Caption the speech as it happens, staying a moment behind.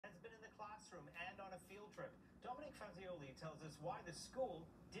on a field trip. Dominic Fazioli tells us why the school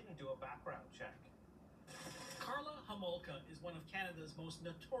didn't do a background check. Karla Homolka is one of Canada's most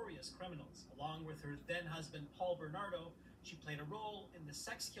notorious criminals. Along with her then-husband Paul Bernardo, she played a role in the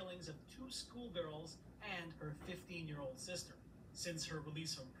sex killings of 2 schoolgirls and her 15-year-old sister. Since her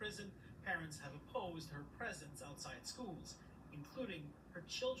release from prison, parents have opposed her presence outside schools, including her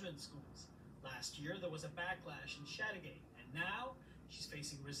children's schools. Last year, there was a backlash in Chateauguay, and now she's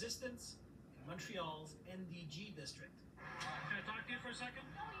facing resistance in Montreal's NDG district. Can I talk to you for a second?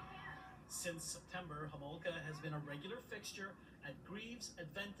 No, you can't. Since September, Homolka has been a regular fixture at Greaves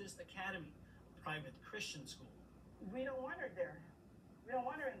Adventist Academy, a private Christian school. We don't want her there. We don't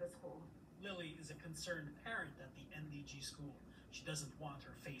want her in the school. Lily is a concerned parent at the NDG school. She doesn't want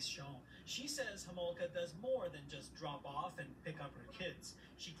her face shown. She says Homolka does more than just drop off and pick up her kids.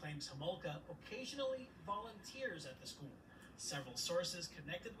 She claims Homolka occasionally volunteers at the school. Several sources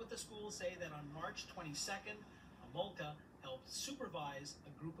connected with the school say that on March 22nd, Homolka helped supervise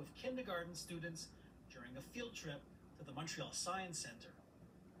a group of kindergarten students during a field trip to the Montreal Science Center.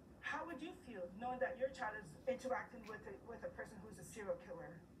 How would you feel knowing that your child is interacting with a person who's a serial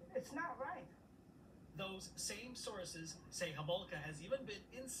killer? It's not right. Those same sources say Homolka has even been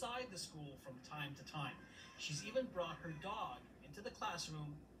inside the school from time to time. She's even brought her dog into the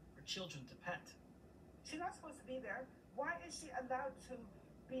classroom for children to pet. She's not supposed to be there. Why is she allowed to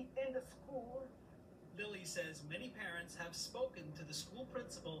be in the school? Lily says many parents have spoken to the school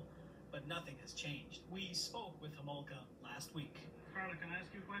principal, but nothing has changed. We spoke with Homolka last week. Karla, can I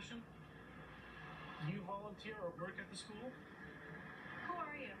ask you a question? Do you volunteer or work at the school? Who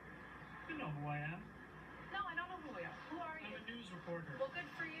are you? You know who I am. No, I don't know who we are. Who are you? I'm a news reporter. Well, good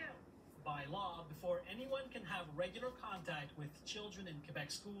for you. By law, before anyone can have regular contact with children in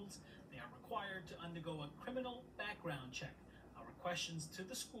Quebec schools, they are required to undergo a criminal background check. Our questions to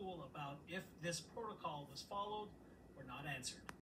the school about if this protocol was followed were not answered.